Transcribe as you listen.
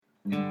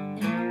I'm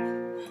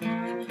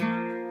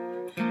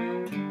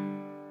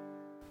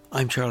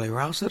Charlie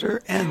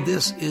Rossiter, and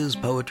this is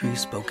Poetry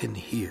Spoken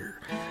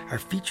Here. Our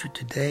feature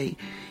today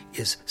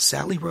is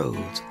Sally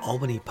Rhodes,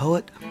 Albany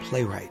poet,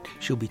 playwright.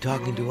 She'll be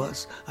talking to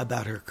us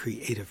about her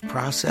creative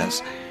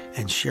process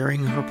and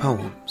sharing her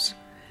poems.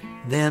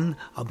 Then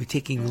I'll be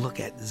taking a look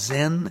at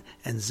Zen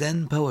and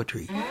Zen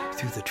poetry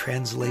through the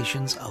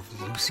translations of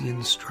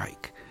Lucian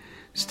Strike.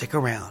 Stick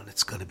around,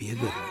 it's going to be a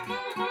good one.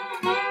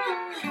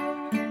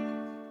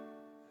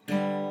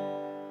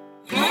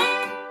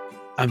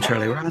 I'm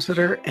Charlie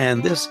Rossiter,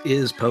 and this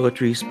is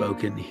Poetry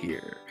Spoken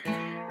Here.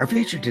 Our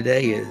feature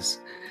today is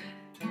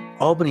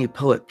Albany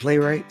poet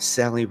playwright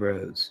Sally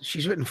Rhodes.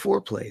 She's written 4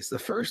 plays, the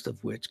first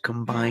of which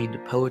combined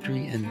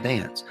poetry and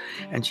dance,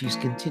 and she's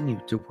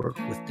continued to work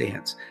with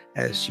dance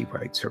as she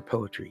writes her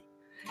poetry.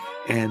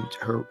 And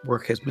her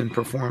work has been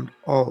performed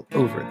all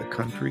over the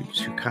country: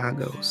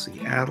 Chicago,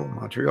 Seattle,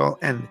 Montreal,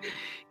 and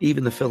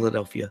even the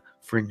Philadelphia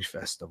Fringe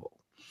Festival.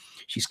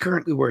 She's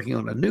currently working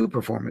on a new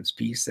performance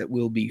piece that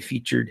will be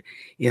featured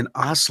in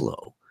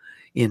Oslo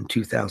in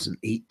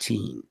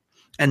 2018.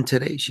 And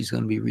today she's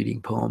going to be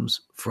reading poems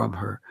from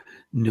her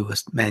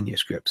newest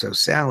manuscript. So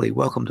Sally,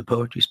 welcome to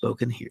Poetry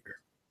Spoken Here.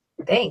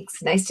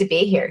 Thanks. Nice to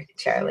be here,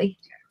 Charlie.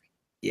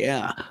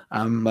 Yeah,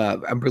 I'm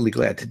really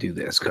glad to do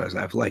this because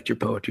I've liked your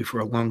poetry for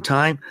a long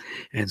time,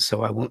 and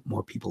so I want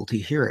more people to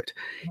hear it.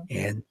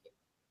 And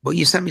well,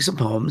 you sent me some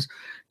poems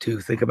to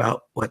think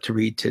about what to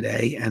read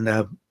today, and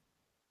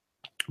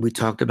we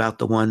talked about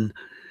the one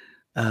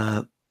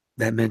that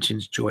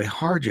mentions Joy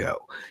Harjo,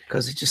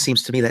 because it just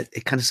seems to me that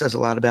it kind of says a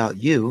lot about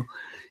you,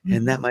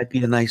 and that might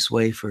be a nice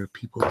way for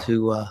people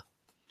to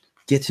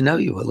get to know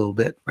you a little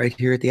bit right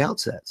here at the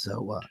outset.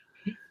 So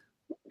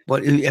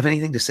what, do you have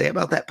anything to say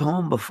about that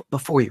poem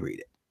before you read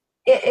it?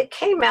 It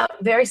came out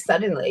very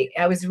suddenly.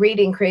 I was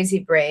reading Crazy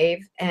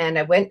Brave, and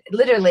I went,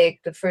 literally,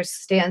 the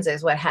first stanza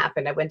is what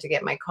happened. I went to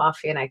get my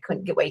coffee, and I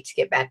couldn't wait to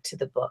get back to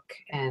the book.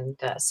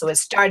 And so it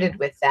started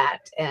with that.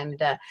 And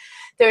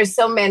there are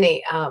so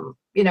many,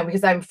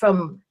 because I'm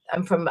from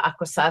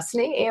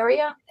Akwesasne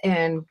area,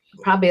 and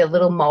probably a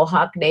little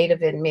Mohawk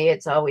native in me.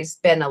 It's always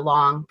been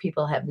along.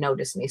 People have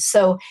noticed me.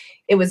 So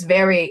it was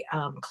very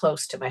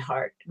close to my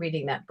heart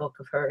reading that book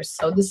of hers.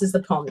 So this is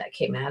the poem that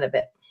came out of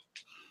it.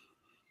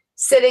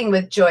 Sitting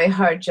with Joy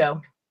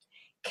Harjo.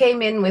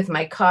 Came in with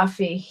my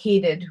coffee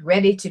heated,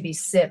 ready to be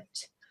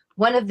sipped.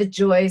 One of the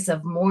joys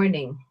of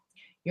morning.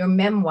 Your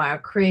memoir,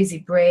 Crazy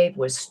Brave,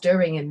 was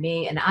stirring in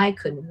me, and I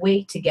couldn't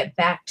wait to get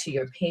back to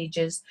your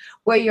pages,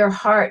 where your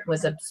heart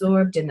was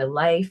absorbed in the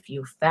life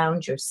you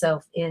found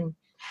yourself in.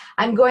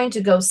 I'm going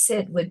to go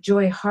sit with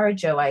Joy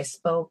Harjo, I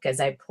spoke as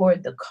I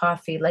poured the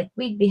coffee, like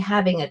we'd be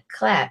having a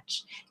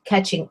clatch,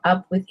 catching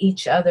up with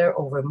each other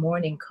over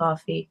morning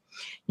coffee.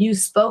 You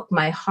spoke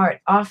my heart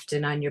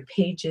often on your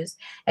pages,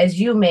 as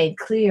you made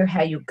clear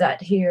how you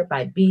got here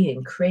by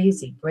being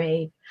crazy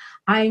brave.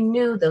 I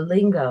knew the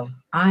lingo.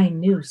 I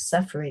knew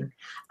suffering.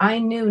 I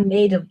knew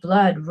native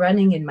blood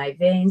running in my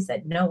veins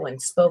that no one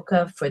spoke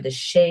of for the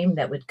shame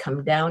that would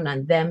come down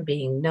on them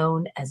being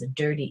known as a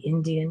dirty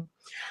Indian.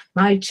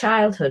 My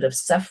childhood of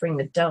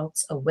suffering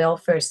adults, a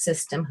welfare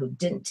system who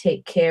didn't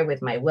take care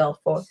with my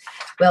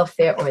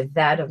welfare or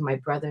that of my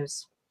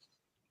brothers.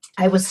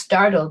 I was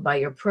startled by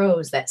your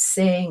prose that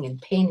sang and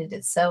painted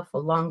itself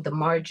along the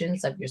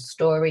margins of your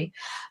story,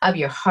 of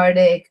your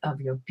heartache,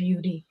 of your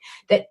beauty,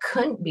 that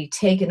couldn't be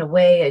taken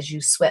away as you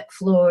swept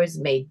floors,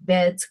 made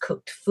beds,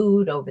 cooked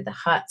food over the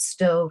hot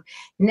stove,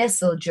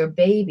 nestled your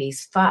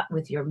babies, fought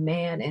with your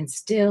man, and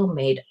still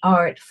made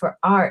art, for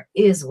art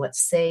is what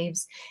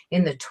saves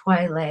in the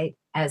twilight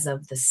as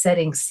of the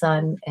setting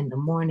sun and the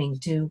morning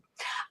dew.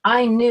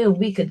 I knew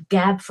we could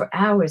gab for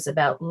hours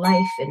about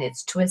life and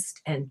its twists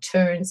and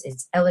turns,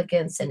 its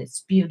elegance and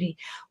its beauty.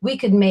 We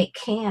could make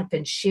camp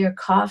and share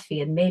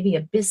coffee and maybe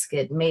a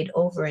biscuit made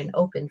over an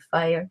open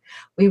fire.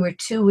 We were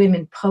 2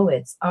 women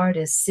poets,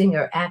 artist,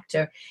 singer,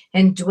 actor,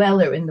 and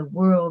dweller in the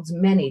worlds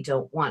many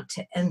don't want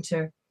to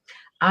enter.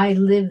 I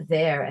live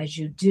there as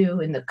you do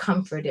in the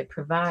comfort it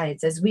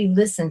provides, as we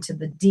listen to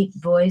the deep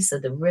voice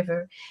of the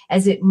river,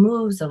 as it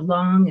moves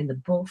along and the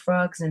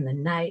bullfrogs in the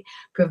night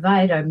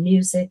provide our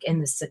music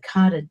and the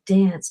cicada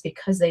dance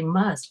because they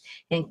must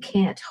and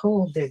can't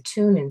hold their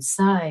tune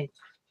inside.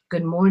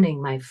 Good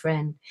morning, my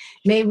friend.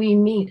 May we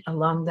meet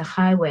along the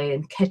highway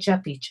and catch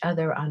up each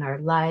other on our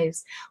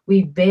lives.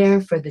 We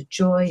bear for the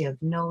joy of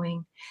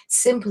knowing.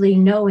 Simply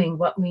knowing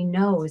what we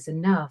know is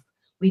enough.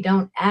 We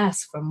don't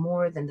ask for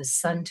more than the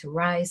sun to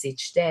rise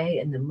each day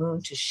and the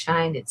moon to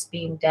shine its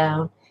beam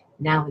down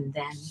now and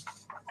then.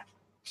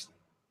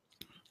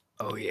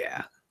 Oh,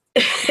 yeah.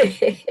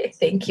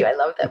 Thank you. I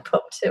love that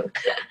poem, too.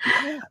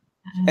 Yeah.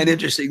 And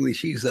interestingly,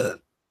 she's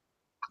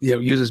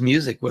uses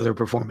music with her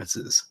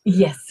performances.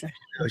 Yes.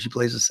 So she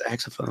plays a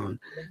saxophone,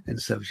 and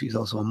so she's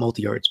also a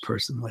multi-arts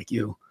person like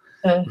you,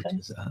 which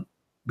is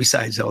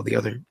besides all the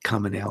other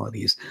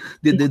commonalities.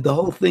 The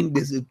whole thing,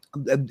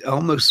 I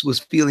almost was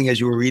feeling as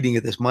you were reading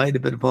it, this might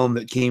have been a poem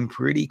that came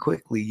pretty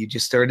quickly. You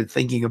just started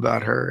thinking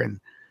about her and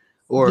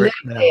or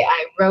Literally, no?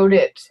 I wrote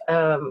it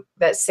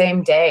that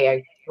same day.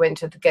 I went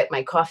to get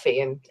my coffee,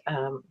 and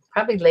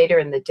probably later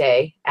in the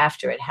day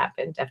after it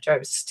happened, after I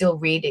was still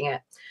reading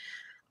it,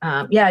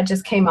 yeah, it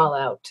just came all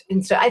out.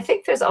 And so I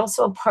think there's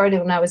also a part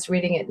of when I was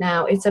reading it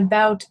now, it's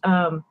about,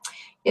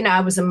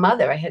 I was a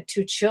mother. I had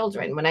 2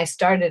 children. When I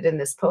started in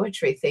this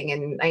poetry thing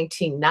in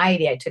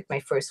 1990, I took my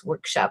first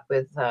workshop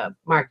with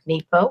Mark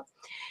Nepo.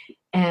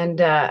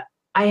 And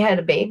I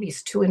had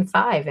babies, 2 and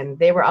 5, and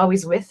they were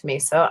always with me.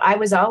 So I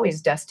was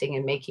always dusting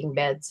and making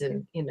beds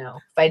and,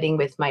 fighting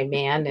with my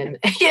man and,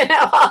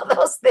 all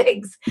those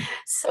things.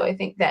 So I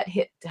think that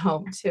hit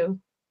home too.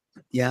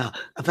 Yeah,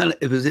 I found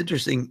it was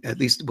interesting. At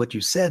least what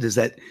you said is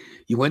that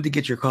you went to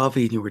get your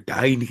coffee and you were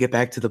dying to get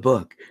back to the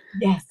book.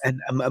 Yes.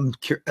 And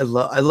I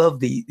love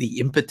the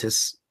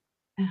impetus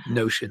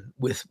notion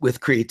with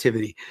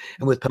creativity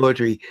and with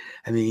poetry.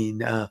 I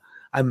mean,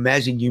 I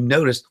imagine you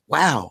noticed,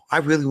 wow, I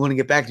really want to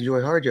get back to Joy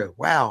Harjo.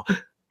 Wow,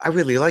 I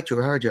really like Joy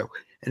Harjo.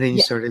 And then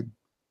you started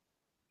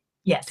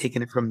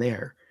taking it from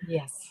there.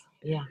 Yes.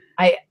 Yeah.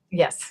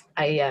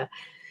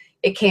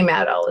 It came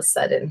out all of a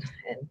sudden,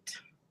 and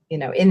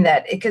in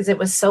that, because it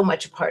was so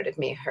much a part of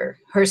me.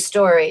 Her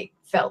story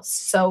felt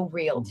so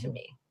real to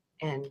me,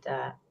 and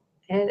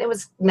it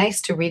was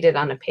nice to read it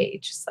on a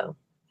page. So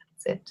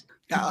that's it.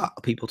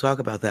 People talk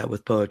about that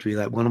with poetry.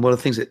 Like one of the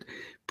things that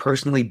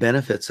personally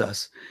benefits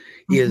us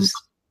is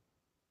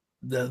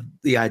the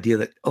idea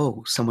that,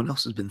 oh, someone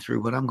else has been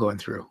through what I'm going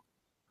through.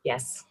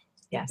 Yes.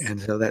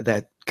 And so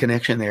that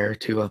connection there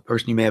to a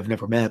person you may have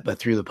never met, but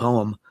through the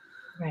poem,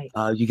 right,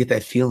 you get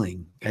that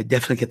feeling. I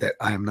definitely get that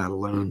I am not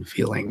alone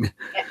feeling.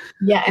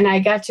 Yeah, and I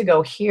got to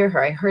go hear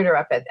her. I heard her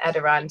up at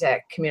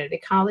Adirondack Community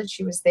College.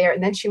 She was there,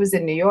 and then she was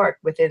in New York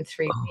within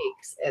 3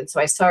 weeks. And so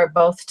I saw her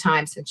both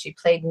times, and she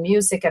played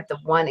music at the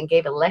one and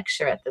gave a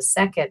lecture at the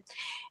second.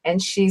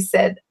 And she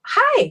said,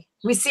 "Hi,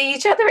 we see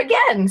each other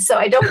again." So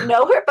I don't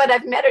know her, but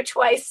I've met her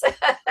twice.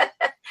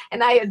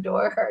 And I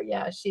adore her.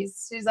 Yeah,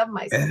 she's of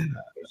my side.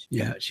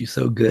 Yeah, she's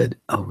so good.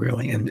 Oh,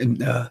 really?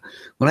 And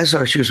when I saw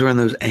her, she was wearing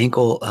those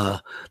ankle,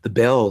 the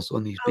bells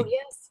on these big,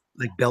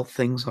 like belt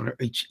things on her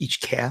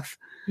each calf.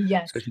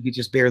 Yes. So she could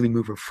just barely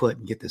move her foot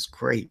and get this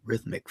great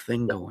rhythmic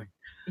thing going.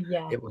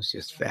 Yeah. It was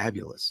just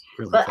fabulous.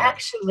 Really. Well, fabulous.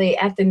 Actually,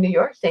 at the New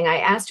York thing, I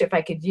asked her if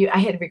I could I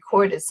had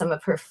recorded some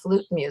of her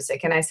flute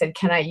music, and I said,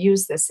 "Can I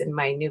use this in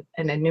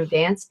a new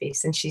dance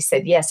piece?" And she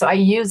said, "Yes." Yeah. So I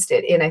used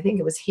it, and I think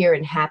it was Here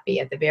and Happy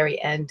at the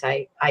very end.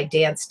 I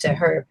danced to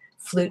her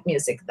flute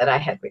music that I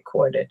had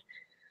recorded.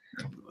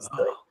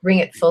 So bring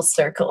it full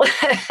circle.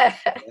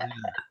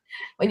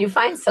 When you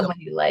find someone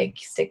you like,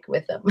 stick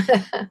with them.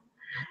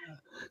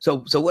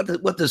 So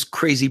what does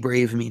crazy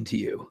brave mean to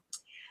you?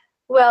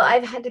 Well,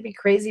 I've had to be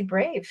crazy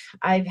brave.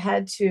 I've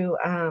had to,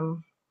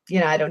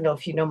 I don't know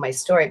if you know my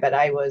story, but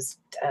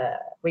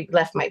we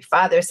left my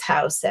father's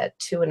house at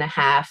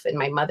 2.5, and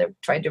my mother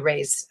tried to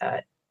raise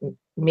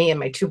me and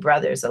my 2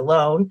 brothers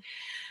alone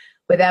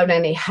without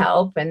any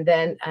help. And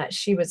then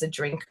she was a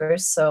drinker,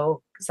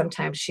 so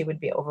sometimes she would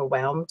be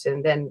overwhelmed.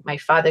 And then my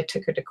father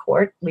took her to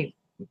court.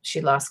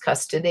 She lost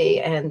custody,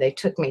 and they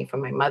took me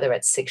from my mother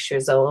at 6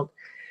 years old.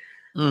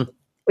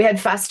 We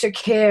had foster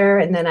care,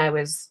 and then I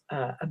was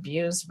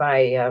abused by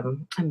a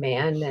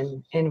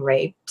man and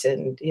raped,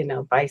 and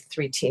by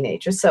 3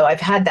 teenagers. So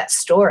I've had that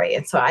story,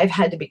 and so I've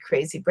had to be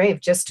crazy brave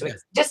just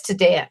to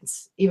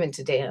dance, even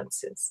to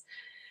dance.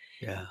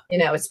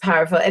 It's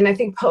powerful, and I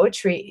think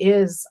poetry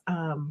is.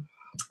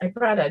 I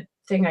brought a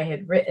thing I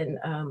had written.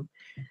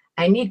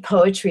 I need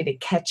poetry to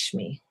catch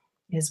me,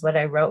 is what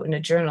I wrote in a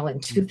journal in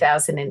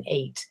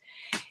 2008,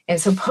 and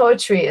so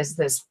poetry is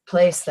this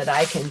place that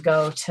I can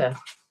go to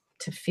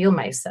feel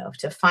myself,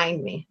 to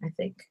find me, I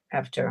think,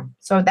 after.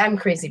 So I'm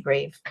crazy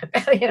brave.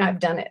 I've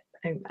done it.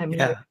 I'm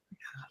here.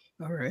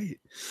 All right.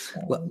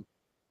 Well,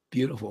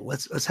 beautiful.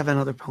 Let's have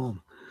another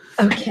poem.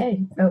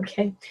 Okay.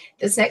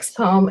 This next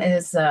poem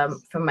is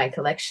from my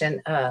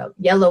collection,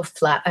 Yellow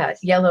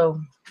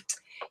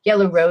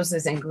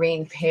Roses and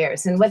Green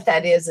Pears. And what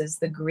that is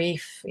the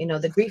grief.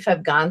 The grief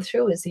I've gone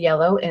through is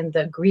yellow, and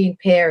the green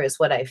pear is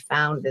what I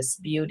found, this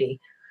beauty.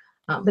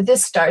 But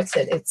this starts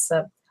it's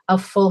a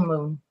full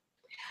moon.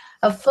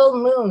 A full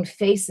moon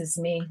faces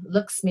me,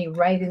 looks me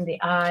right in the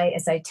eye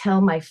as I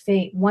tell my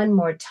fate one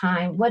more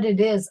time what it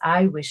is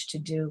I wish to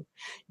do.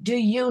 Do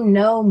you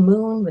know,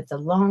 moon with the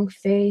long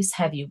face,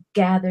 have you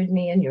gathered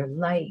me in your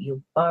light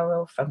you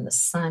borrow from the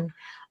sun?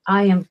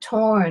 I am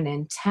torn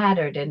and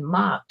tattered and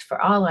mocked for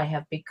all I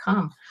have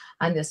become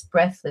on this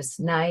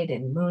breathless night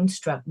and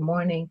moonstruck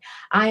morning.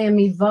 I am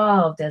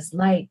evolved as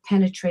light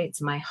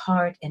penetrates my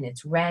heart and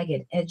its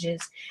ragged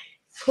edges.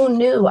 Who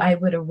knew I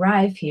would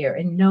arrive here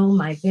and know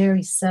my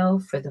very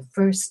self for the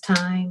first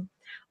time?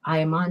 I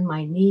am on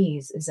my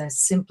knees is as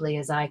simply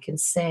as I can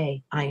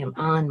say, I am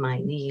on my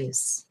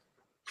knees.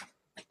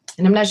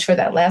 And I'm not sure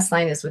that last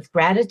line is with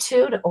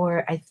gratitude,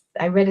 or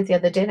I read it the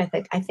other day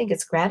and I think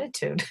it's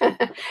gratitude.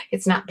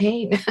 It's not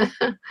pain.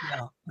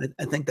 No,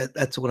 I think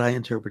that's what I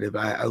interpreted.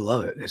 I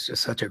love it. It's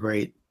just such a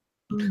great,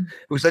 it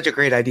was such a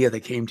great idea that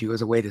came to you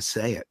as a way to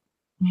say it.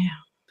 Yeah.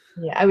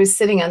 Yeah, I was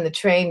sitting on the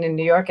train in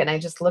New York and I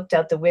just looked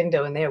out the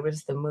window and there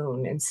was the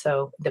moon. And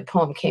so the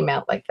poem came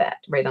out like that,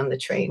 right on the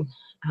train,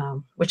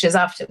 which is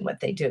often what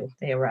they do.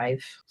 They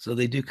arrive. So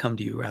they do come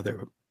to you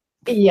rather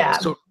Yeah.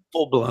 sort of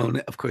full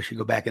blown. Of course, you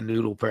go back and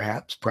noodle,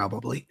 perhaps,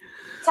 probably.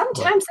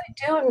 Sometimes I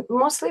do. And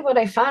mostly what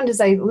I found is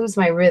I lose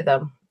my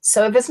rhythm.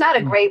 So if it's not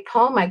a great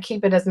poem, I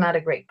keep it as not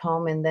a great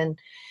poem. And then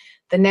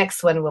the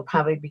next one will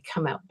probably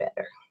come out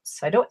better.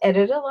 So I don't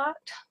edit a lot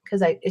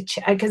because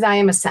I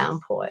am a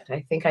sound poet.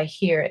 I think I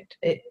hear it.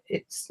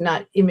 It's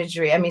not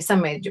imagery. I mean,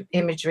 some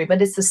imagery,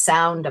 but it's the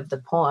sound of the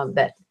poem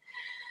that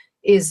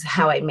is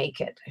how I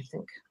make it, I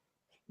think.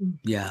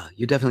 Yeah,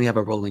 you definitely have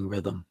a rolling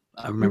rhythm.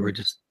 I remember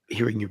just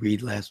hearing you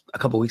read a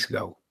couple of weeks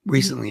ago,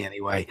 recently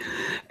anyway.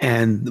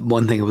 And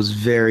one thing that was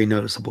very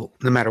noticeable,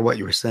 no matter what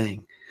you were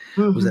saying,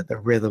 was that the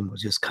rhythm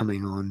was just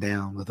coming on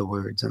down with the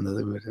words and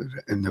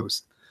there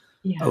was,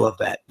 I love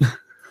that.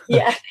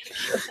 Yeah.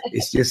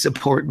 It's just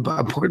important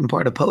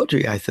part of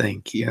poetry, I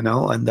think, you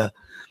know, and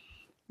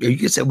you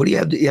could say, do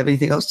you have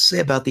anything else to say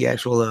about the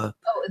actual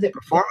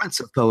performance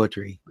of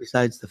poetry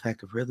besides the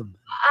fact of rhythm?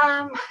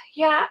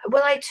 Yeah,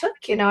 well, I took,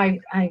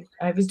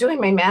 I was doing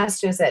my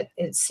master's at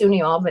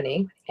SUNY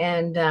Albany,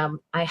 and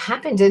I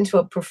happened into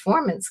a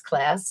performance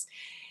class,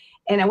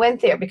 and I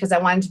went there because I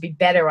wanted to be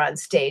better on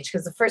stage,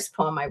 because the first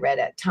poem I read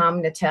at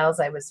Tom Nattel's,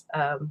 I was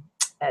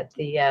at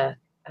the,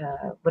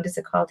 what is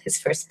it called? His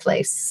first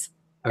place.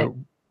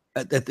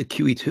 At the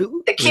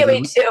QE2? The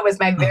QE2 was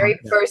my very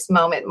first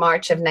moment,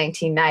 March of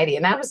 1990.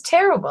 And I was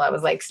terrible. I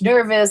was like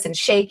nervous and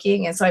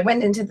shaking. And so I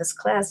went into this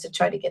class to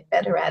try to get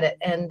better at it.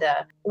 And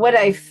what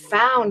I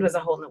found was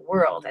a whole new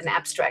world, an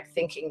abstract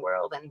thinking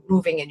world and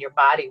moving in your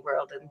body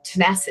world and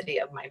tenacity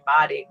of my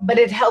body. But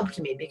it helped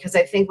me because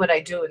I think what I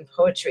do in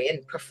poetry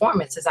and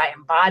performance is I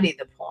embody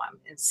the poem.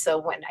 And so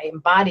when I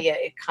embody it,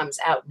 it comes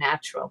out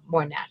natural,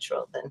 more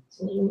natural than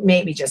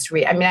maybe just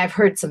read. I mean, I've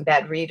heard some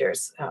bad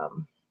readers.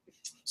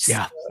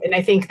 Yeah. And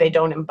I think they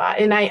don't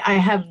embody, and I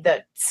have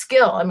the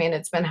skill. I mean,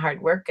 it's been hard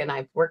work and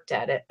I've worked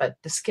at it, but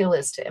the skill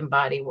is to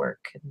embody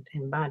work and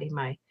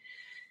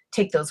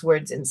take those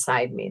words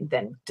inside me and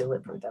then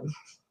deliver them.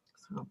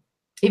 So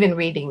even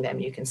reading them,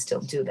 you can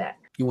still do that.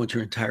 You want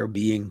your entire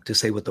being to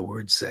say what the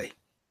words say.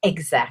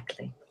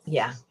 Exactly.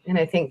 Yeah. And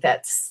I think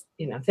that's,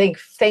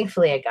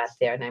 thankfully I got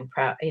there, and I'm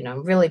proud,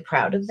 I'm really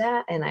proud of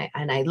that. And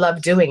I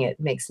love doing it. It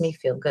makes me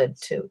feel good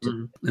too.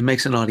 It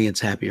makes an audience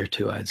happier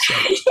too, I'd say.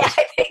 Yeah,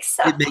 I think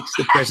so. It makes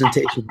the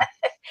presentation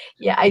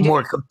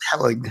more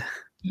compelling.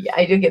 Yeah,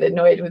 I do get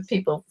annoyed with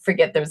people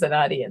forget there's an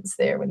audience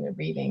there when they're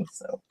reading.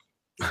 So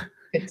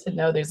good to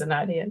know there's an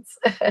audience.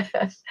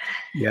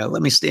 Yeah,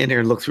 let me stand here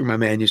and look through my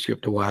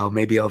manuscript a while.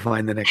 Maybe I'll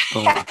find the next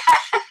poem.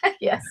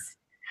 Yes.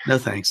 No,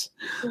 thanks.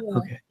 Yeah,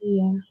 okay.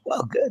 Yeah.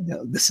 Well, good.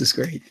 No, this is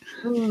great.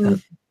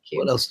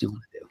 What else do you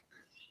want to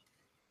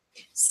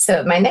do?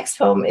 So my next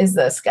poem is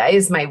 "The Sky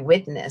Is My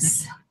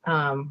Witness."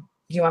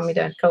 Do you want me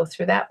to go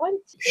through that one?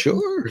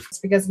 Sure. It's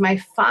because my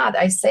father,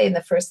 I say in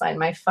the first line,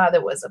 my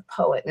father was a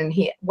poet, and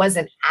he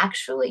wasn't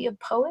actually a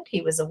poet.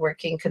 He was a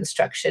working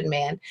construction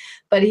man,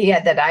 but he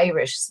had that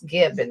Irish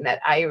gib and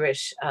that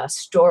Irish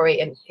story.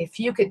 And if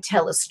you could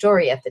tell a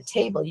story at the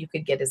table, you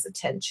could get his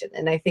attention.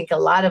 And I think a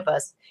lot of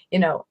us,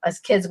 as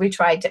kids, we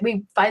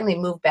finally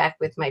moved back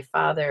with my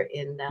father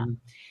in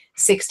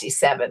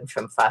 67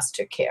 from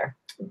foster care.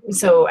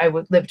 So I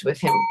lived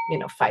with him,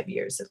 5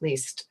 years at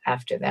least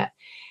after that.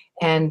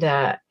 And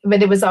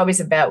but it was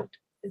always about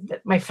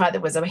my father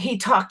he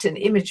talked in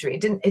imagery.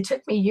 It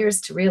took me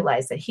years to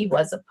realize that he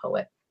was a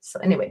poet.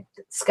 So anyway,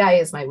 the sky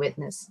is my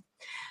witness.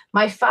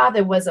 My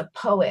father was a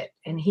poet,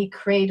 and he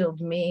cradled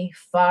me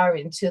far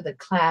into the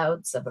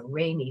clouds of a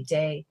rainy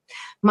day.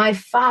 My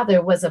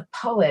father was a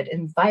poet,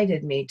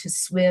 invited me to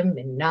swim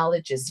in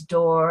knowledge's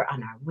door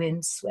on our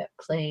windswept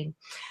plain.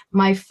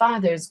 My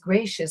father's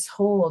gracious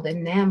hold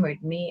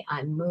enamored me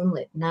on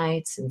moonlit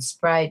nights and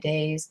spry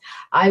days.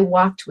 I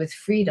walked with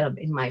freedom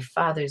in my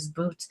father's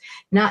boots,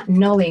 not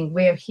knowing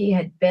where he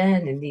had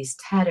been in these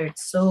tattered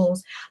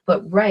souls,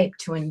 but ripe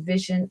to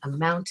envision a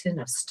mountain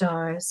of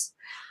stars.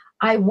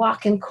 I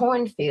walk in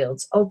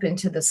cornfields open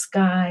to the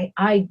sky.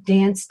 I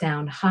dance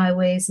down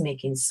highways,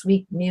 making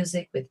sweet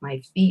music with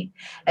my feet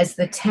as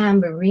the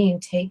tambourine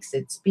takes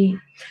its beat.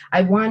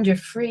 I wander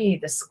free.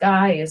 The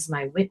sky is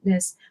my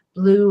witness,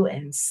 blue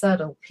and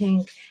subtle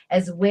pink,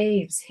 as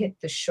waves hit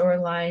the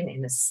shoreline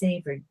in a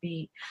savored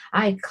beat.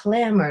 I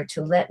clamor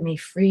to let me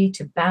free,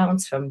 to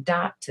bounce from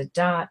dot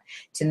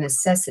to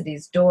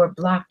necessity's door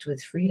blocked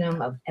with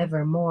freedom of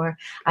evermore.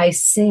 I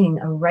sing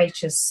a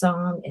righteous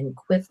song and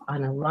quip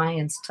on a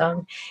lion's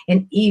tongue,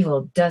 and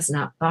evil does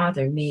not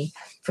bother me,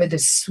 for the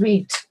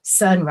sweet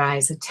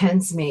sunrise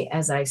attends me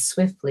as I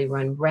swiftly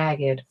run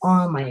ragged,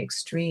 all my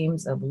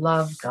extremes of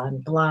love gone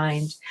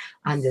blind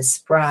on this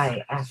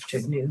spry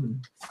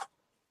afternoon.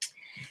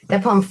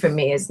 that poem for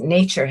me is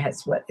nature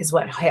is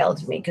what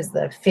held me, because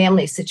the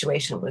family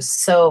situation was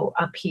so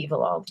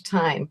upheaval all the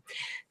time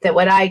that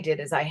what I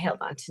did is I held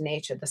on to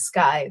nature, the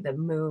sky, the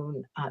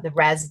moon, the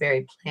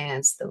raspberry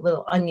plants, the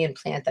little onion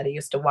plant that I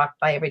used to walk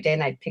by every day,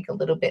 and I'd pick a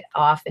little bit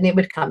off and it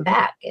would come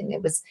back. And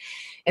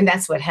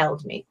that's what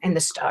held me, and the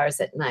stars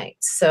at night.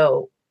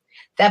 So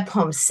that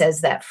poem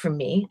says that for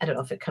me. I don't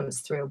know if it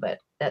comes through, but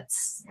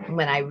that's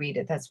when I read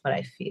it, that's what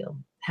I feel,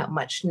 how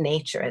much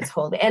nature has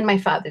hold, and my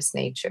father's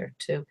nature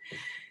too.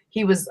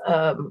 He was,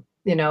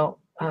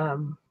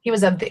 he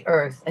was of the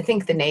earth. I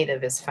think the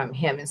native is from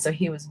him. And so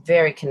he was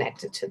very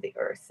connected to the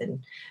earth.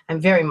 And I'm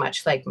very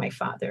much like my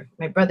father.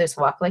 My brothers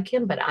walk like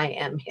him, but I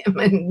am him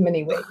in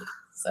many ways.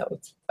 So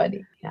it's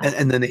funny. Yeah.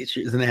 And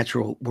the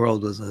natural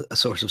world was a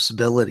source of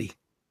stability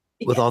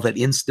with all that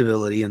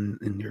instability in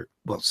your,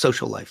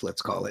 social life,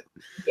 let's call it.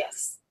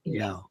 Yes.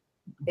 Yeah.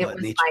 It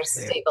was my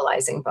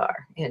stabilizing bar,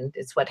 and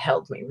it's what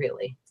held me,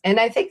 really. And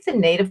I think the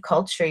native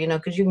culture,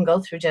 because you can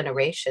go through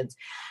generations,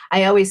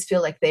 I always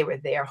feel like they were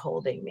there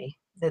holding me,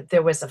 that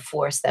there was a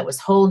force that was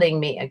holding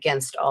me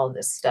against all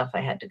this stuff I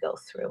had to go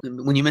through.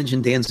 When you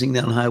mentioned dancing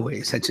down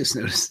highways, I just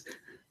noticed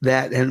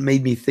that, and it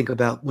made me think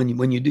about when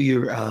you do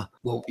your,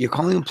 you're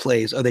calling them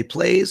plays. Are they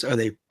plays? Are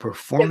they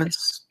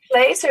performance?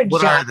 Plays or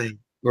what are they?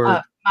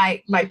 Or,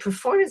 my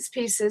performance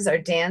pieces are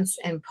dance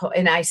and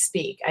I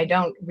speak. I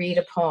don't read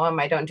a poem.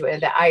 I don't do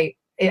it. I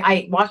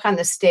walk on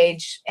the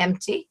stage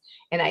empty,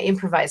 and I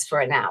improvise for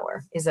an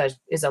hour. Is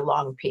a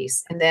long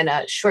piece, and then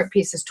a short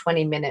piece is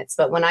 20 minutes.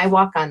 But when I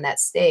walk on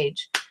that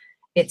stage,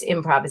 it's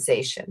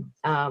improvisation.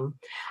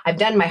 I've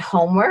done my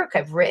homework.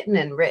 I've written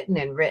and written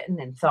and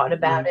written and thought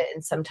about it,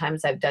 and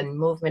sometimes I've done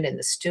movement in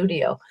the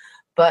studio.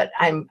 But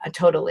I'm a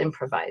total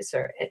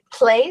improviser.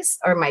 Plays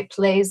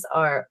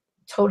are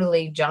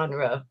totally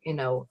genre,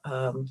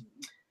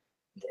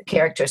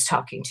 characters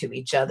talking to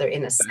each other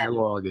in a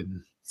dialogue.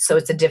 So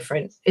it's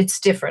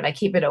different. I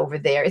keep it over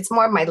there. It's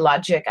more my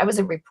logic. I was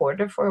a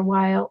reporter for a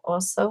while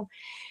also.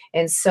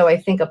 And so I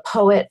think a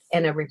poet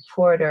and a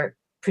reporter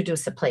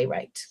produce a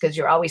playwright, because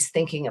you're always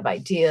thinking of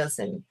ideas.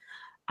 And,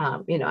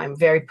 I'm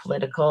very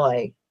political.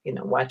 I,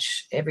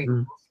 watch every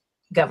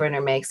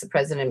governor makes, the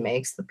president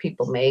makes, the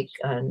people make,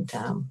 and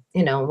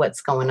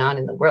what's going on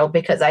in the world,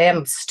 because I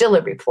am still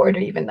a reporter,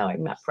 even though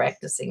I'm not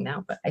practicing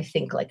now, but I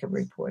think like a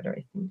reporter.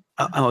 I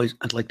think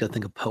I'd like to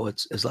think of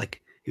poets as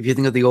like, if you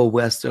think of the Old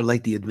West, they're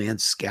like the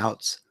advanced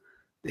scouts.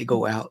 They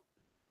go out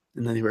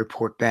and then they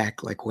report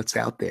back like what's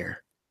out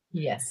there.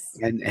 Yes.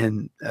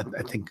 And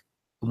I think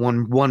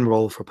one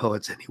role for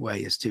poets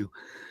anyway is to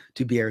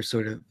be our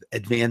sort of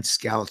advanced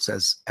scouts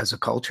as a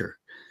culture,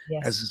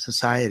 yes, as a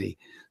society.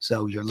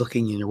 So you're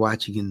looking and you're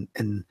watching,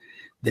 and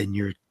then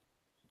you're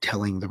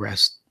telling the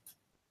rest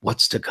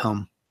what's to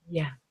come.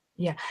 Yeah.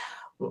 Yeah.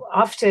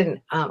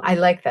 Often I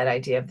like that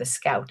idea of the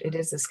scout. It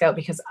is a scout,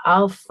 because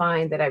I'll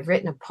find that I've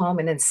written a poem,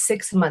 and then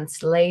 6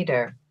 months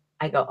later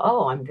I go,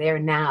 oh, I'm there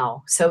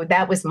now. So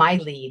that was my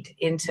lead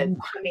into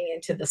coming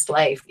into this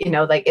life.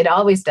 Like it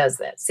always does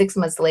that. 6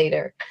 months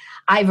later,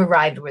 I've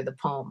arrived where the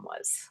poem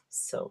was.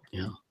 So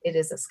yeah, it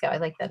is a scout. I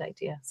like that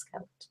idea,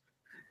 scout.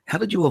 How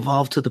did you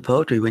evolve to the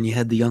poetry when you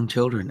had the young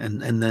children,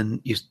 and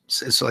then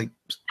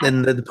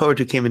then the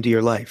poetry came into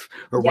your life,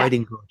 or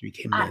writing poetry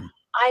came in?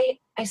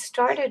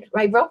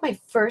 I wrote my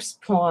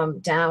first poem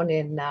down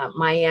in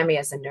Miami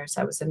as a nurse.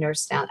 I was a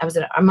nurse down.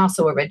 I'm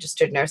also a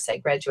registered nurse. I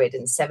graduated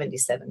in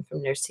 1977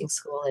 from nursing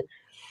school and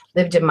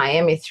lived in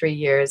Miami 3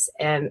 years.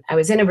 And I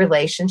was in a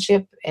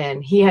relationship,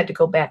 and he had to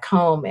go back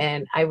home.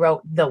 And I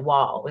wrote The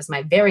Wall. It was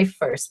my very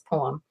first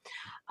poem.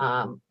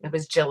 It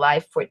was July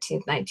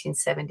 14th,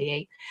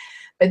 1978.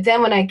 But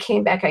then when I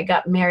came back, I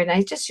got married, and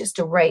I just used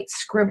to write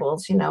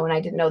scribbles, and I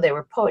didn't know they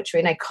were poetry.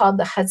 And I called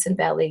the Hudson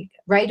Valley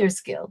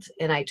Writers Guild,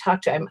 and I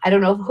talked to him. I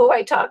don't know who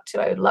I talked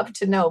to. I would love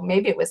to know.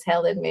 Maybe it was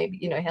Helen,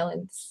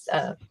 Helen's.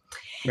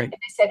 Right. And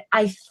I said,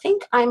 I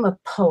think I'm a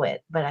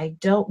poet, but I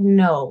don't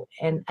know.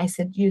 And I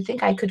said, you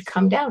think I could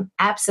come down?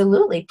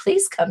 Absolutely.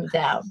 Please come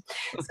down.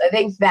 So I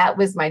think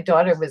my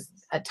daughter was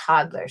a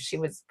toddler. She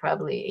was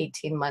probably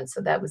 18 months.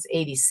 So that was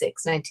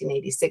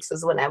 1986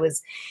 was when I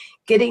was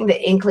getting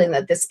the inkling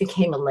that this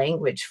became a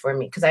language for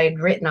me, because I had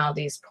written all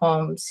these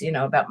poems,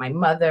 about my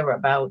mother,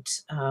 about,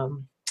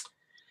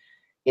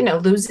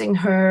 losing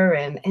her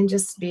and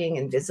just being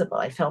invisible.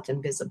 I felt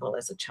invisible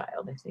as a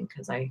child, I think,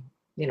 because I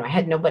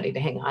had nobody to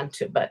hang on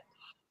to, but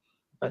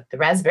the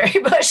raspberry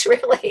bush,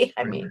 really.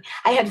 I mean,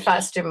 I had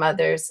foster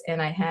mothers,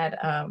 and I had,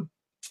 I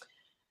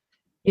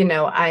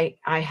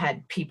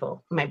had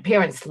people. My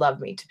parents loved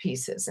me to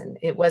pieces, and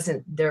it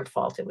wasn't their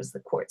fault. It was the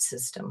court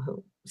system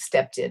who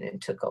stepped in and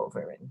took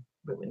over and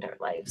ruined our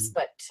lives.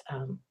 But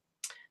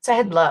so I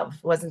had love.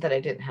 It wasn't that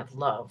I didn't have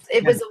love.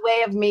 It was a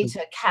way of me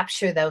to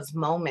capture those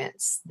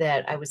moments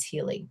that I was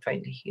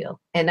trying to heal.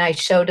 And I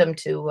showed them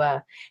to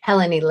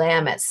Helen E.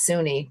 Lamb at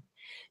SUNY,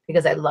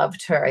 because I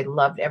loved her. I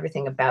loved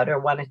everything about her.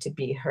 Wanted to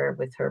be her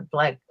with her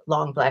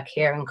long black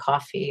hair and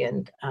coffee,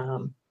 and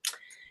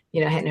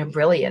and her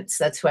brilliance.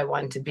 That's who I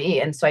wanted to be.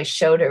 And so I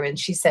showed her, and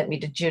she sent me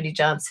to Judy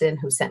Johnson,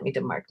 who sent me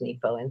to Mark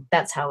Nepo. And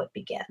that's how it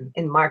began.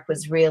 And Mark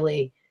was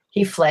really,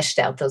 he fleshed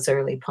out those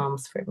early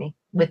poems for me,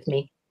 with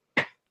me.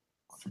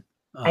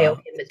 I owe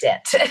him a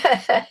debt.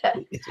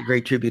 It's a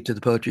great tribute to the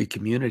poetry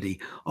community.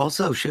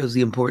 Also shows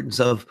the importance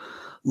of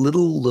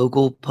little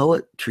local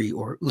poetry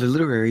or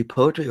literary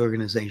poetry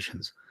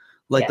organizations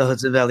like the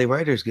Hudson Valley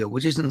Writers Guild,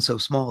 which isn't so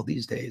small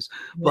these days,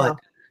 but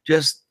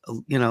just, a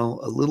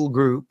little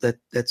group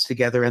that's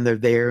together, and they're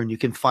there, and you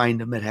can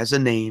find them. It has a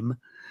name.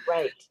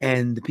 Right.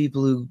 And the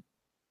people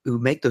who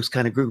make those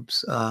kind of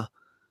groups are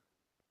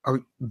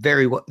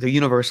they're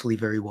universally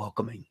very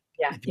welcoming.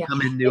 Yeah, if you come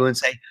in new and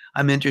say,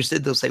 I'm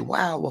interested, they'll say,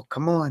 wow, well,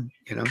 come on,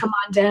 Come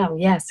on down.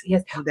 Yes.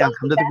 Come down,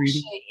 come to the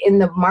reading. In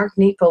the Mark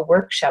Nepo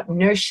workshop,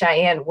 Nurse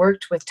Cheyenne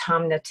worked with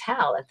Tom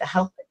Natal at the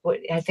health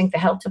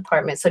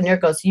department. So Nur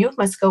goes, you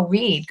must go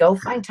read, go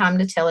find Tom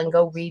Natal and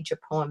go read your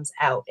poems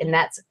out. And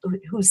that's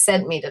who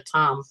sent me to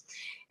Tom.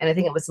 And I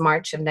think it was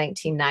March of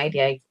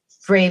 1990. I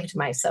braved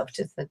myself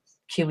to the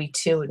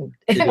QE2,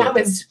 and I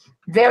was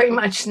very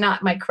much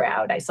not my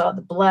crowd. I saw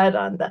the blood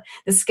on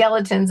the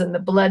skeletons and the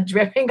blood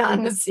dripping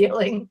on the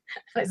ceiling.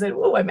 I said,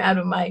 "Oh, I'm out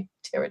of my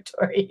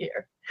territory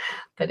here."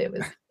 But it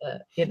was,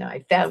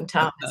 I found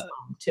Thomas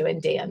home too,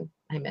 and Dan.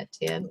 I met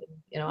Dan.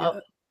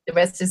 The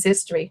rest is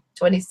history.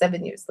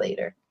 27 years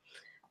later.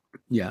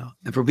 Yeah,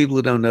 and for people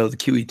who don't know, the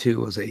QE2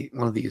 was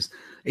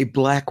a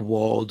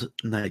black-walled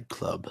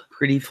nightclub,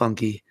 pretty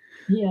funky.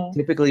 Yeah.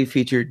 Typically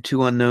featured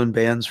two unknown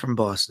bands from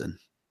Boston.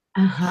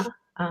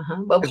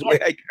 Well, that's the way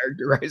I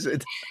characterize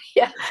it.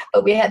 Yeah,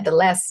 but we had the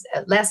last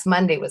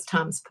Monday was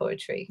Tom's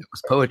poetry. It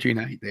was poetry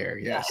night there.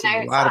 Yes,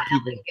 yeah. A lot of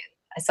people.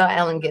 I saw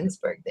Allen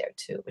Ginsberg there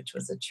too, which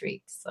was a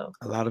treat. So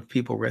a lot of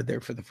people read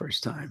there for the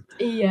first time.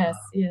 Yes.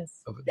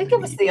 I think it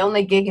was the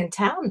only gig in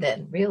town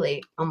then.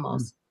 Really,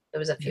 almost. There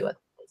was a few other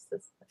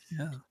places.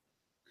 Yeah.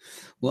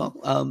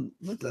 Well,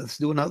 let's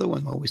do another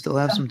one while we still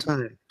have some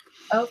time.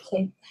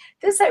 Okay.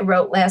 This I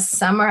wrote last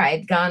summer. I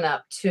had gone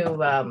up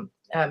to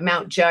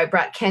Mount Joe. I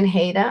brought Ken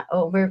Hayda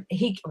over.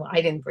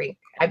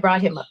 I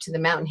brought him up to the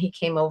mountain. He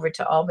came over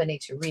to Albany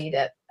to read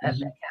at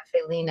Cafe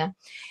Lena,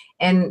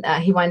 and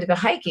he wanted to go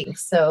hiking.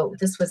 So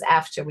this was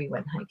after we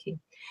went hiking.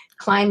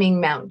 Climbing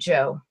Mount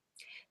Joe.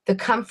 The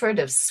comfort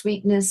of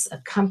sweetness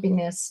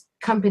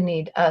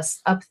accompanied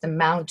us up the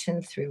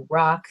mountain, through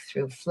rock,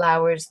 through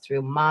flowers,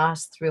 through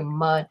moss, through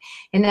mud,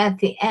 and at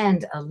the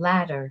end, a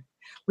ladder.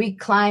 We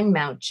climb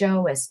Mount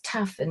Joe as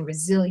tough and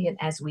resilient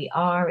as we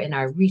are in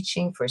our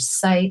reaching for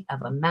sight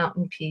of a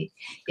mountain peak.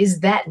 Is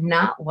that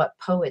not what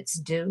poets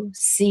do?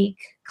 Seek,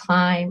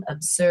 climb,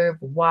 observe,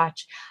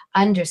 watch,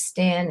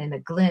 understand in a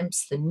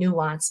glimpse the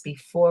nuance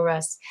before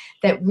us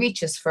that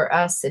reaches for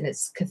us in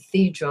its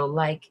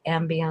cathedral-like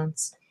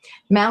ambience.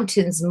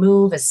 Mountains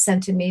move a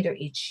centimeter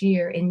each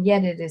year, and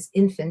yet it is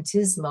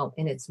infinitesimal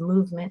in its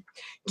movement.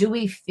 Do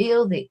we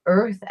feel the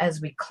earth as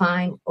we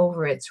climb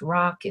over its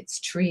rock, its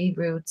tree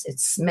roots?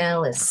 Its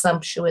smell is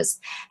sumptuous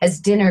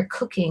as dinner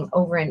cooking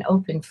over an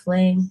open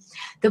flame.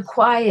 The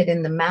quiet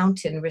in the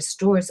mountain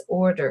restores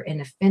order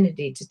and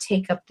affinity to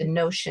take up the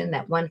notion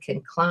that one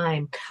can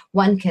climb,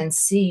 one can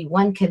see,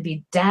 one can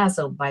be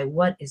dazzled by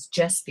what is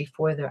just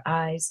before their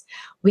eyes.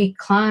 We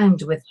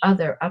climbed with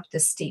other up the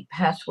steep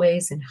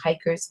pathways and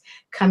hikers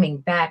coming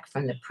back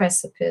from the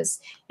precipice.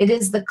 It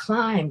is the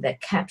climb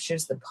that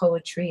captures the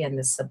poetry and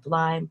the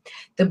sublime.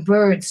 The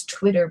birds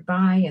twitter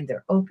by in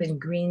their open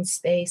green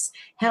space,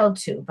 held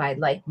to by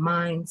like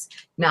minds,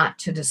 not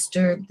to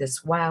disturb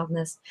this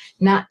wildness,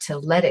 not to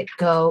let it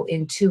go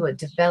into a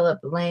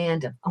developed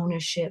land of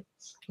ownership.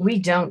 We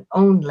don't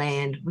own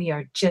land. We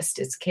are just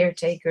its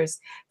caretakers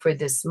for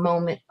this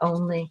moment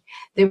only.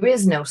 There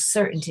is no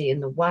certainty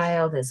in the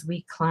wild as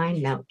we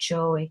climb Mount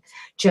Joe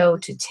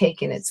to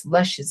take in its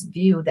luscious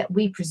view that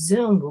we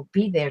presume will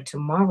be there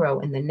tomorrow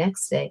and the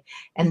next day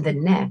and the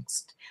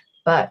next.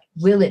 But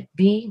will it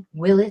be?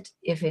 Will it,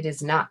 if it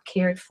is not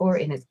cared for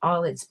in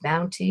all its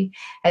bounty,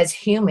 as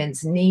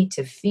humans need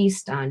to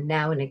feast on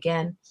now and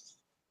again?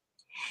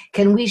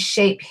 Can we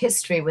shape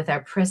history with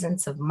our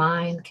presence of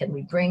mind? Can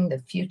we bring the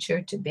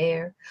future to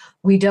bear?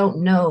 We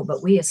don't know,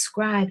 but we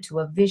ascribe to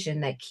a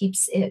vision that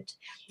keeps it,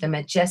 the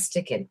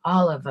majestic in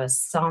all of us,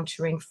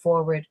 sauntering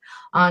forward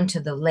onto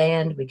the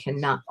land we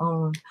cannot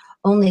own,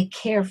 only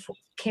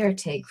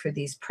caretake for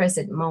these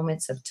present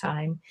moments of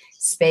time,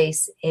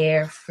 space,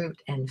 air,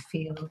 fruit, and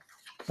field.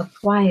 The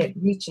quiet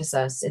reaches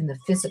us in the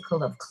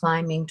physical of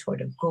climbing toward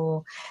a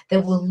goal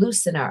that will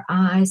loosen our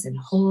eyes and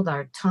hold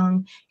our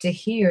tongue to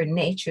hear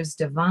nature's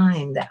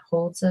divine that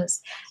holds us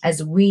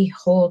as we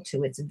hold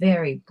to its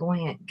very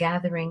buoyant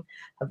gathering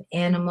of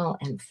animal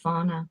and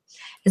fauna.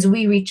 As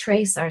we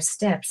retrace our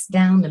steps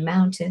down the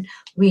mountain,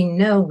 we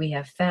know we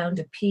have found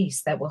a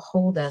peace that will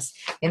hold us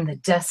in the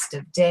dust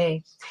of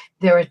day.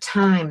 There are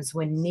times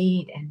when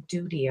need and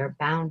duty are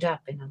bound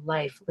up in a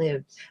life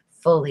lived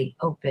fully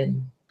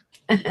open.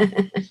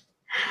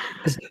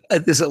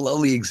 This is a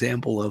lovely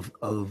example of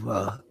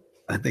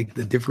I think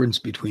the difference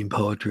between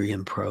poetry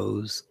and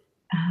prose.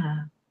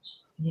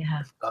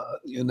 Yeah.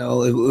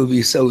 It would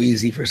be so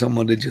easy for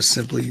someone to just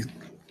simply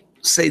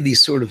say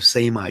these sort of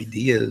same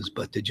ideas,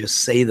 but to just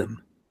say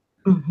them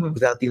Hmm.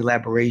 without the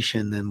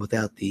elaboration and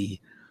without the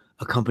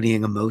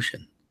accompanying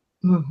emotion.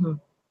 Hmm.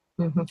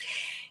 Hmm.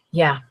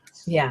 Yeah.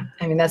 Yeah.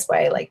 I mean, that's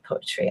why I like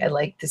poetry. I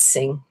like to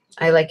sing.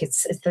 I think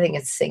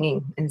it's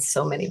singing in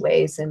so many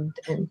ways, and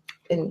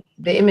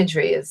the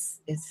imagery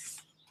is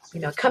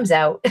it comes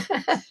out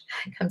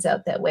it comes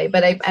out that way.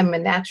 But I'm a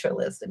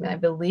naturalist. I mean, I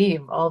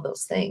believe all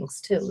those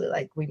things too.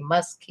 Like, we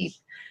must keep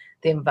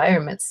the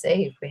environment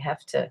safe. We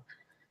have to,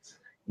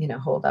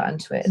 hold on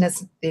to it. And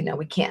it's,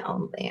 we can't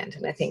own land.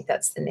 And I think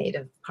that's the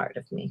native part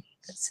of me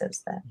that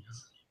says that.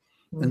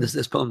 And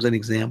this poem's an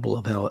example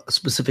of how a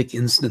specific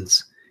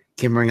instance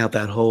can bring out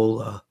that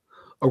whole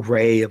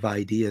array of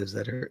ideas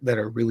that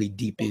are really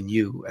deep in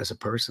you as a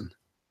person.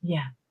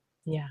 Yeah.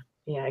 Yeah.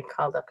 Yeah. I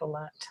called up a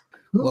lot.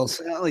 Well,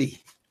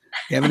 Sally,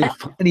 you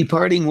have any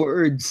parting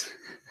words?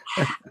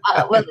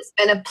 Well, it's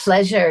been a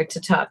pleasure to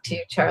talk to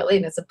you, Charlie,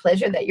 and it's a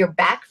pleasure that you're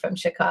back from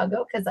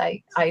Chicago, because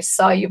I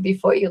saw you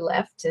before you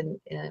left, and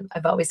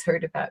I've always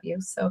heard about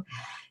you. So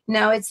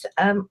now it's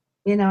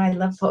I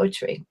love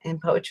poetry, and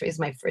poetry is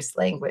my first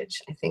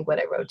language. I think what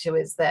I wrote to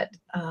is that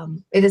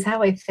it is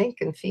how I think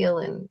and feel,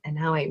 and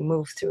how I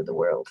move through the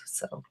world.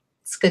 So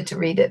it's good to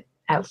read it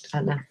out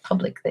on a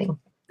public thing.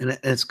 And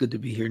it's good to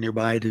be here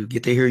nearby to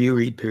get to hear you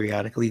read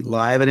periodically,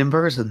 live and in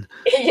person.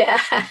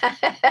 Yeah.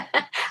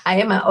 I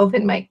am an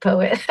open mic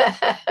poet.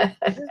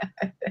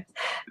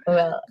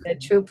 Well, a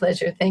true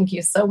pleasure. Thank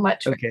you so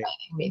much for inviting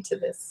me to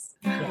this.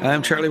 Yeah.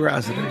 I'm Charlie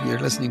Rossiter. You're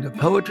listening to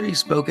Poetry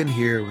Spoken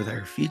Here with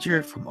our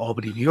feature from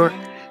Albany, New York,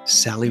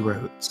 Sally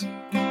Rhodes.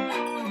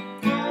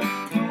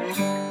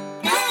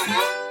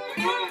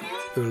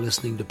 You're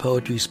listening to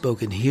Poetry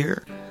Spoken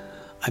Here.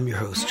 I'm your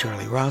host,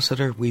 Charlie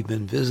Rossiter. We've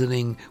been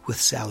visiting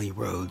with Sally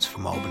Rhodes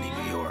from Albany,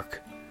 New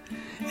York.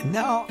 And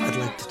now I'd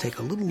like to take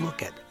a little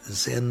look at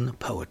Zen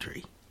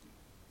poetry.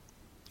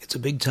 It's a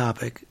big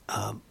topic,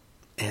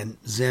 and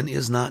Zen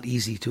is not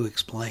easy to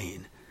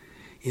explain.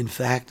 In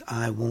fact,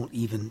 I won't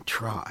even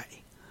try.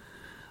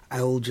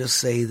 I will just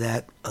say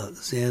that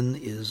Zen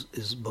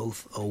is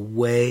both a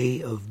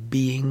way of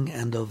being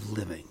and of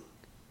living.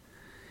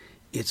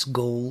 Its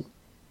goal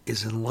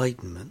is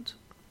enlightenment,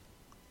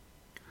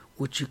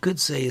 which you could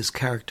say is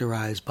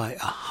characterized by a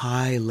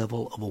high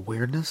level of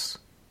awareness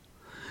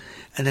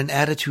and an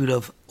attitude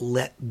of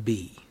let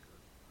be.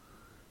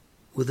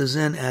 With a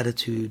Zen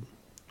attitude,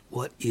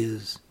 what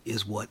is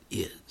what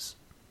is.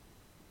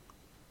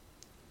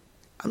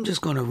 I'm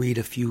just going to read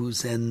a few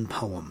Zen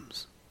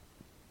poems,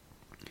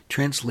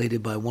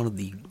 translated by one of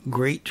the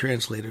great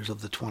translators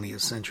of the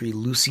 20th century,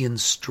 Lucian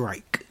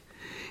Stryk,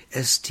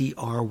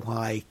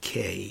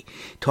 S-T-R-Y-K,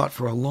 taught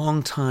for a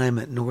long time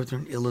at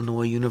Northern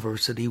Illinois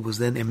University, was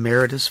then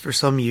emeritus for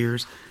some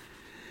years,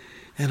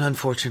 and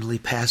unfortunately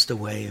passed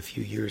away a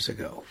few years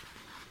ago.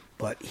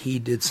 But he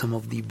did some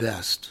of the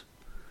best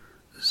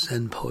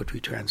Zen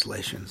poetry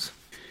translations.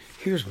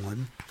 Here's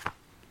one.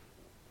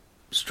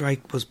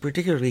 Stryk was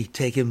particularly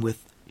taken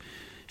with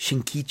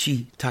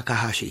Shinkichi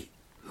Takahashi,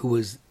 who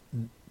was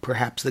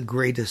perhaps the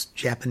greatest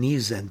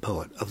Japanese Zen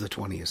poet of the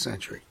 20th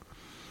century.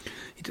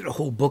 He did a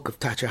whole book of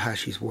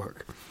Takahashi's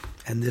work,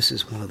 and this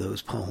is one of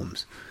those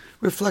poems,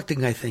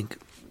 reflecting, I think,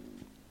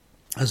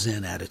 a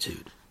Zen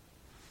attitude.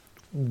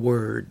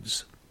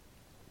 Words.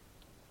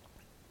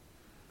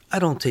 I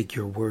don't take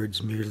your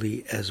words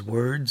merely as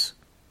words.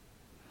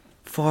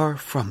 Far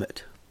from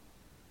it.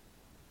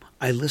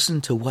 I listen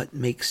to what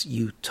makes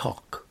you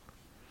talk,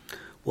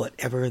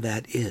 whatever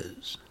that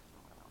is,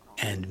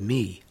 and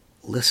me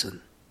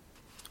listen.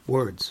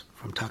 Words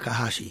from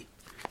Takahashi,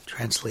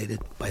 translated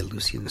by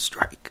Lucian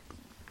Stryk.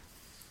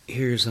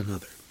 Here's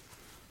another.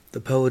 The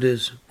poet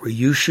is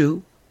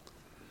Ryushu.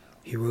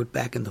 He wrote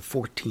back in the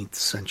 14th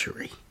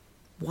century.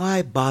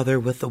 Why bother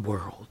with the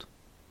world?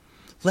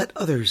 Let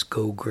others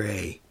go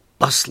gray,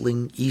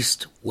 bustling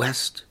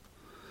east-west.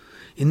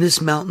 In this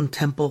mountain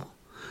temple,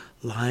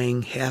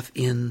 lying half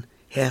in,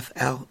 half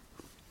out,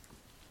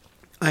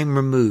 I'm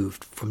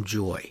removed from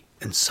joy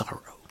and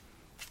sorrow.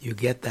 You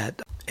get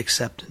that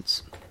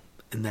acceptance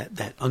and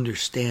that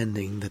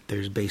understanding that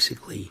there's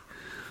basically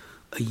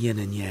a yin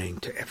and yang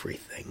to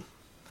everything.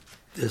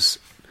 This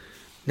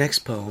next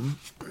poem,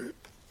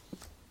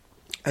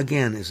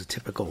 again, is a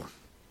typical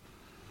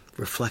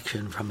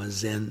reflection from a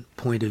Zen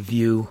point of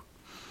view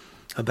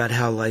about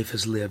how life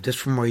is lived. It's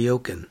from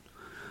Ryokan,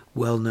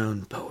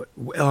 well-known poet,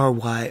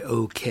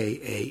 Ryokan.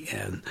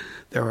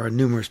 There are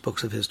numerous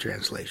books of his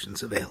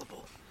translations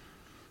available.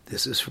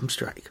 This is from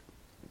Stryk.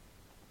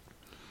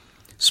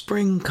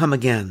 Spring come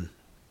again.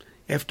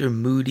 After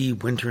moody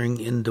wintering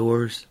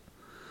indoors,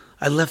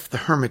 I left the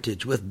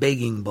hermitage with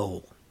begging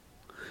bowl.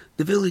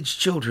 The village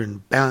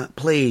children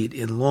played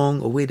in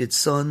long-awaited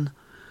sun.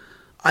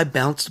 I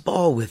bounced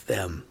ball with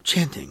them,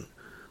 chanting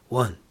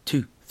 1,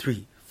 2,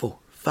 3, 4,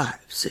 5,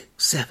 6,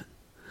 7.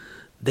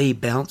 They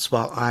bounced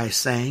while I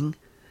sang.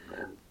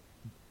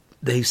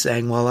 They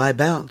sang while I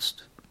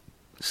bounced.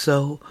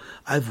 So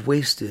I've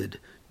wasted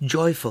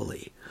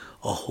joyfully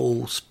a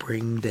whole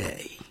spring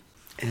day.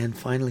 And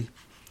finally,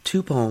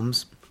 two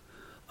poems,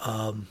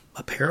 a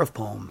pair of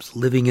poems,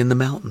 Living in the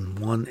Mountain,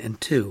 1 and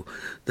 2.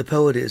 The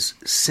poet is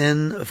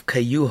Sen of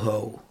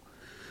Cayuho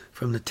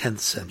from the 10th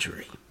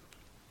century.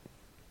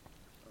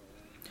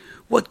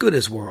 What good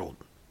is world,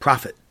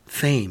 profit,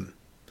 fame?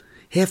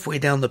 Halfway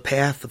down the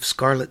path of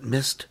scarlet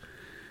mist,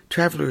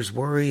 travelers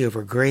worry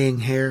over graying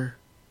hair.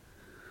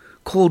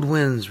 Cold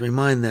winds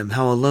remind them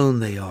how alone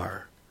they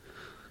are.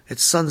 At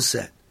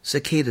sunset,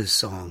 cicadas'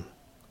 song.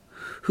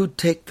 Who'd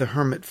take the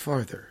hermit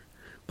farther,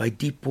 by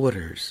deep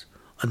waters,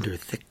 under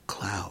thick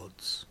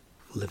clouds,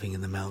 living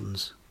in the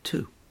mountains,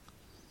 too.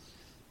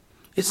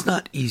 It's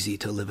not easy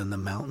to live in the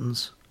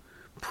mountains,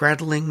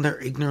 prattling their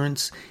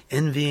ignorance,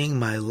 envying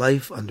my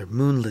life under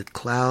moonlit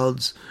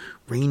clouds,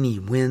 rainy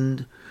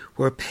wind,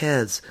 where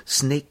paths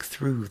snake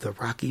through the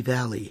rocky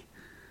valley.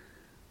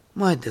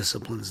 My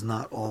discipline's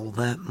not all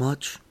that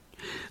much.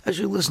 As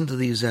you listen to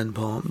these Zen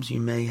poems, you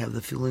may have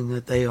the feeling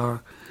that they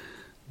are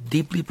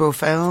deeply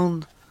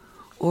profound,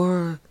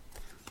 or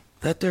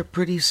that they're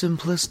pretty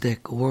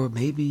simplistic, or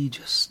maybe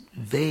just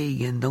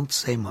vague and don't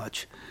say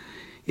much.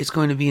 It's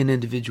going to be an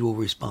individual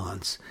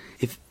response.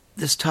 If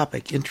this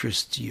topic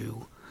interests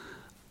you,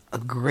 a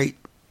great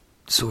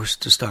source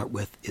to start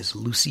with is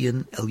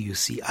Lucien,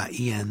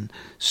 Lucien,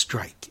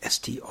 Stryk,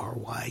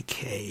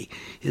 Stryk.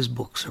 His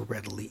books are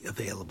readily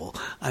available.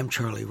 I'm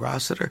Charlie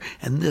Rossiter,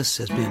 and this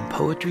has been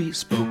Poetry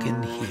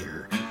Spoken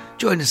Here.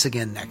 Join us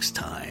again next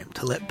time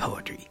to let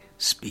poetry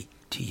speak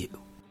to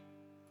you.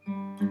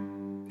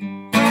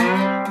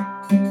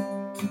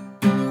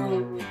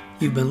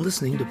 You've been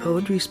listening to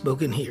Poetry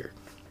Spoken Here.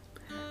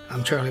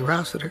 I'm Charlie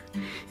Rossiter,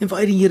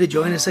 inviting you to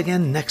join us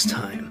again next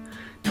time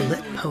to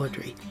let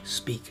poetry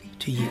speak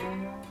to you.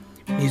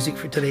 Music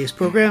for today's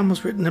program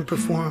was written and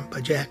performed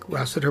by Jack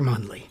Rossiter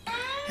Munley.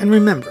 And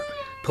remember,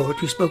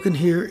 Poetry Spoken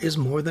Here is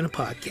more than a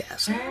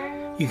podcast.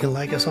 You can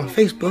like us on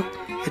Facebook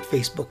at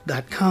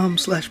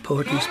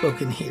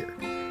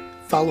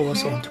facebook.com/poetryspokenhere. Follow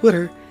us on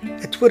Twitter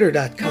at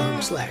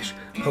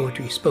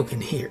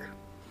twitter.com/poetryspokenhere.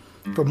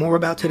 For more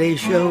about today's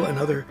show and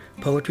other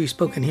Poetry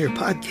Spoken Here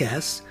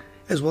podcasts,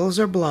 as well as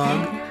our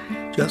blog,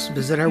 just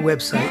visit our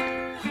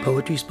website,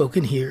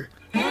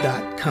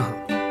 poetryspokenhere.com.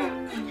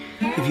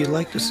 If you'd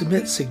like to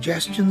submit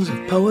suggestions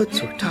of poets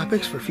or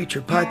topics for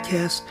future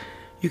podcasts,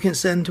 you can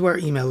send to our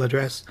email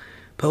address,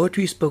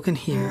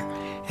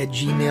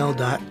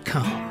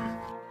 poetryspokenhere@gmail.com.